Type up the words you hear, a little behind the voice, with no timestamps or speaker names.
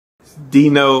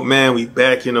D-Note, man, we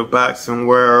back in the boxing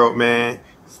world, man.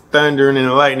 It's thundering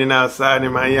and lightning outside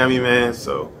in Miami, man.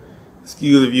 So,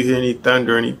 excuse if you hear any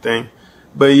thunder or anything.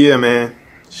 But yeah, man.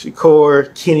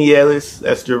 Shakur, Kenny Ellis,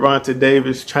 that's Gervonta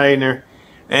Davis' trainer.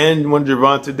 And one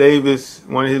Gervonta Davis,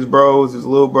 one of his bros, his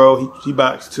little bro, he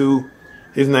boxed too.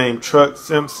 His name Truck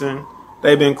Simpson.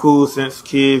 They've been cool since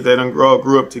kids. They done all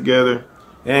grew up together.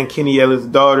 And Kenny Ellis'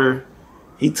 daughter.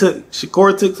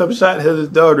 Shakur took some shots at his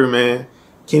daughter, man.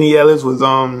 Kenny Ellis was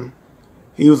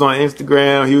he was on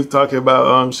Instagram. He was talking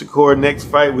about Shakur next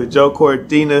fight with Joe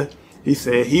Cordina. He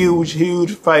said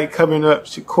huge fight coming up.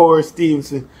 Shakur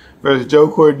Stevenson versus Joe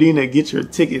Cordina. Get your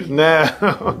tickets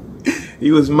now. He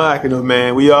was mocking him,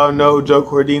 man. We all know Joe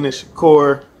Cordina,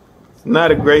 Shakur. It's not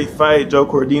a great fight. Joe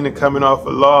Cordina coming off a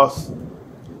loss.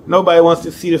 Nobody wants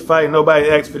to see the fight. Nobody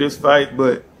asked for this fight,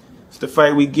 but it's the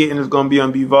fight we getting. It's gonna be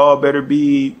on Bivol Better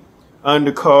Be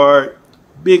undercard.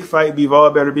 Big fight,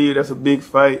 Bivol Better Be. That's a big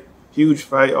fight, huge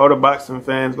fight. All the boxing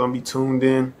fans gonna be tuned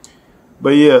in.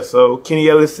 But yeah, so Kenny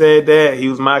Ellis said that he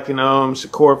was mocking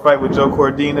Shakur fight with Joe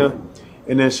Cordina,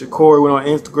 and then Shakur went on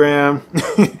Instagram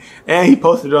and he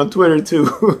posted it on Twitter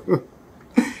too.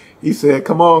 He said,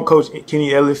 "Come on, Coach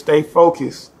Kenny Ellis, stay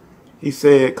focused." He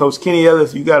said, "Coach Kenny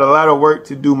Ellis, you got a lot of work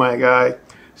to do, my guy.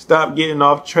 Stop getting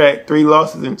off track. 3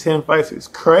 losses in 10 fights is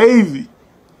crazy.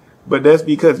 But that's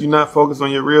because you're not focused on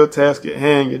your real task at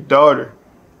hand, your daughter.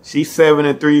 She's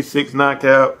 7-3, 6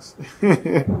 knockouts."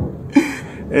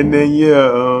 And then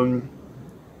yeah,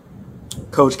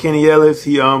 Coach Kenny Ellis,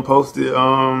 he posted,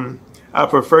 "I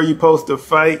prefer you post the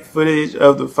fight footage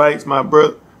of the fights my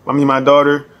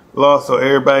daughter lost so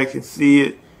everybody can see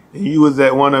it. And you was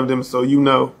at one of them, so you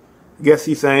know." I guess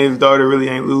he's saying his daughter really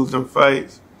ain't losing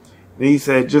fights. And he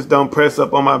said, "Just don't press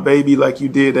up on my baby like you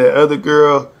did that other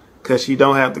girl, cause she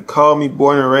don't have to call me,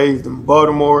 born and raised in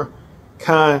Baltimore.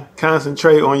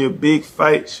 Concentrate on your big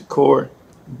fight, Shakur."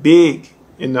 Big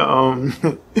in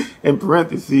the in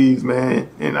parentheses, man.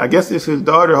 And I guess it's his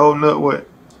daughter holding up what?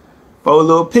 4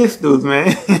 little pistols,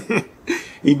 man.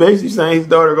 He basically saying his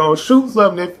daughter gonna shoot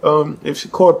something if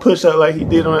Shakur push up like he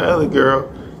did on the other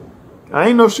girl. I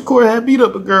ain't know if Shakur had beat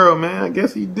up a girl, man. I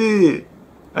guess he did.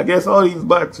 I guess all these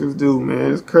boxers do,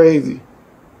 man. It's crazy.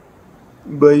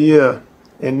 But yeah.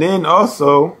 And then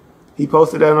also, he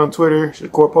posted that on Twitter.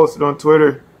 Shakur posted on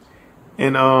Twitter.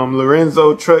 And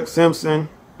Lorenzo Truck Simpson,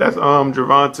 that's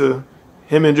Gervonta.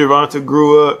 Him and Gervonta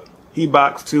grew up. He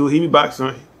boxed too. He be boxing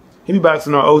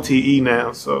on OTE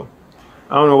now. So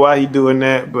I don't know why he doing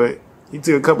that, but he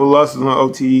took a couple losses on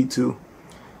OTE too.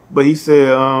 But he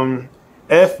said,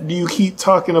 "F do you keep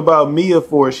talking about Mia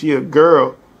for? She a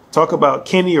girl. Talk about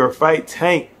Kenny or fight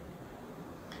Tank."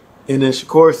 And then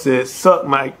Shakur said, "Suck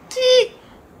my dick.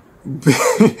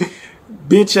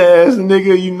 Bitch ass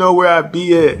nigga, you know where I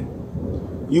be at.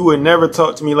 You would never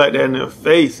talk to me like that in the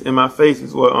face." In my face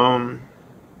is what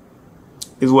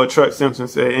Truck Simpson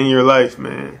said. In your life,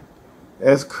 man.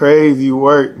 That's crazy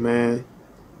work, man.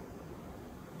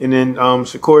 And then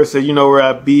Shakur said, "You know where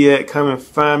I be at. Come and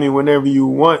find me whenever you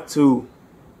want to."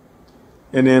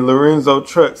 And then Lorenzo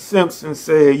Truck Simpson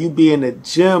said, "You be in the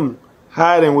gym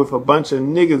hiding with a bunch of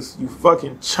niggas, you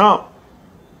fucking chump."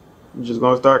 I'm just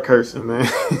gonna start cursing, man.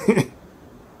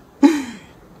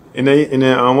 and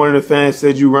then one of the fans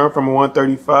said, "You run from a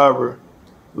 135er,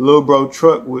 little bro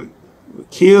Truck would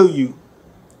kill you."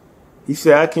 He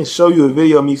said, "I can show you a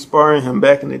video of me sparring him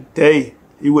back in the day.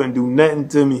 He wouldn't do nothing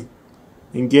to me.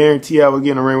 And guarantee I would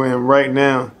get in the ring with him right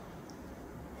now.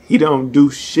 He don't do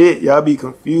shit. Y'all be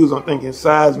confused on thinking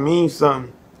size means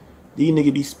something. These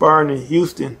niggas be sparring in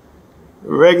Houston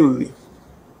regularly."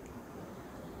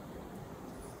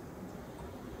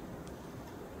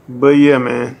 But yeah,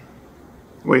 man.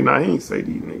 Wait, nah, he ain't say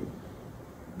these niggas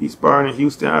be sparring in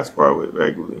Houston. I spar with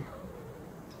regularly.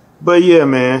 But yeah,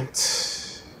 man.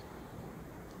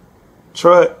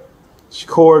 Truck,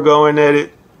 Shakur going at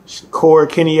it. Shakur,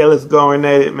 Kenny Ellis going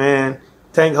at it, man.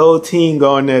 Tank whole team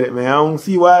going at it, man. I don't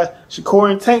see why Shakur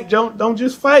and Tank don't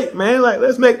just fight, man. Like,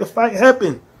 let's make the fight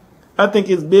happen. I think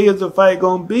as big as the fight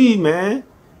gonna be, man.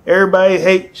 Everybody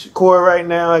hate Shakur right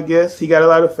now, I guess. He got a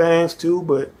lot of fans too,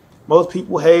 but most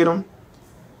people hate him.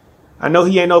 I know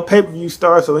he ain't no pay-per-view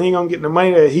star, so he ain't gonna get the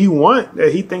money that he want,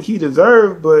 that he think he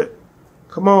deserve, but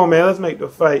come on, man. Let's make the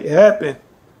fight happen.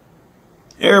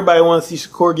 Everybody want to see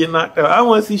Shakur get knocked out. I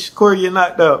want to see Shakur get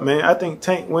knocked out, man. I think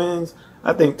Tank wins.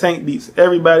 I think Tank beats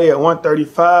everybody at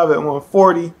 135, at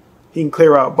 140. He can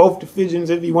clear out both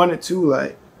divisions if he wanted to.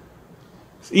 Like,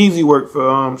 it's easy work for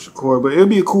Shakur. But it'll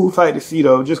be a cool fight to see,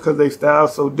 though, just because they style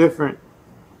so different.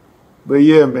 But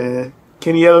yeah, man.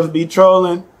 Kenny Ellis be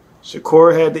trolling.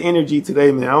 Shakur had the energy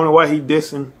today, man. I don't know why he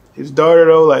dissing His daughter,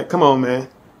 though, like, come on, man.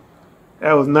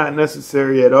 That was not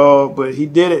necessary at all, but he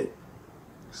did it.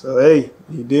 So, hey,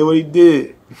 he did what he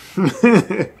did.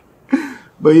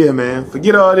 But, yeah, man,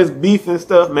 forget all this beef and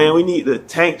stuff, man. We need the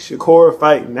Tank Shakur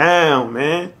fight now,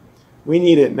 man. We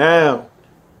need it now.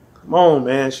 Come on,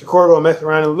 man. Shakur gonna mess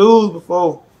around and lose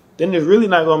before. Then it's really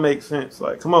not gonna make sense.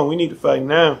 Like, come on, we need to fight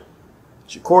now.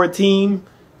 Shakur team,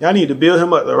 y'all need to build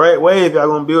him up the right way if y'all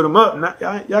gonna build him up.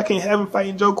 Y'all can't have him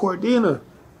fighting Joe Cordina.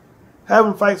 Have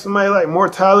him fight somebody like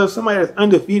Mortalis, somebody that's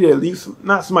undefeated at least,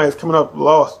 not somebody that's coming up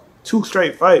lost 2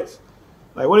 straight fights.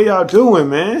 Like, what are y'all doing,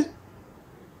 man?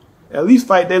 At least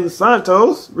fight De Los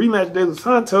Santos. Rematch De Los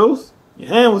Santos. Your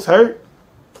hand was hurt.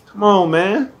 Come on,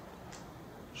 man.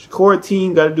 Shakur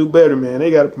team got to do better, man.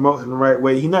 They got to promote him the right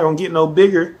way. He's not going to get no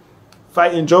bigger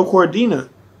fighting Joe Cordina.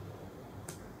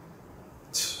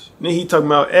 Then he talking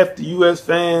about F the U.S.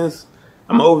 fans.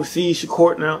 I'm overseas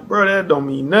Shakur now. Bro, that don't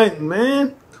mean nothing,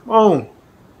 man. Come on.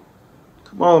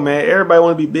 Come on, man. Everybody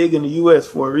want to be big in the U.S.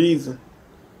 for a reason.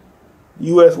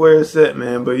 U.S. where it's at,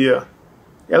 man. But, yeah.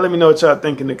 Y'all let me know what y'all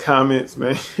think in the comments,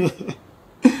 man.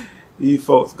 These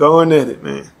folks going at it,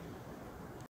 man.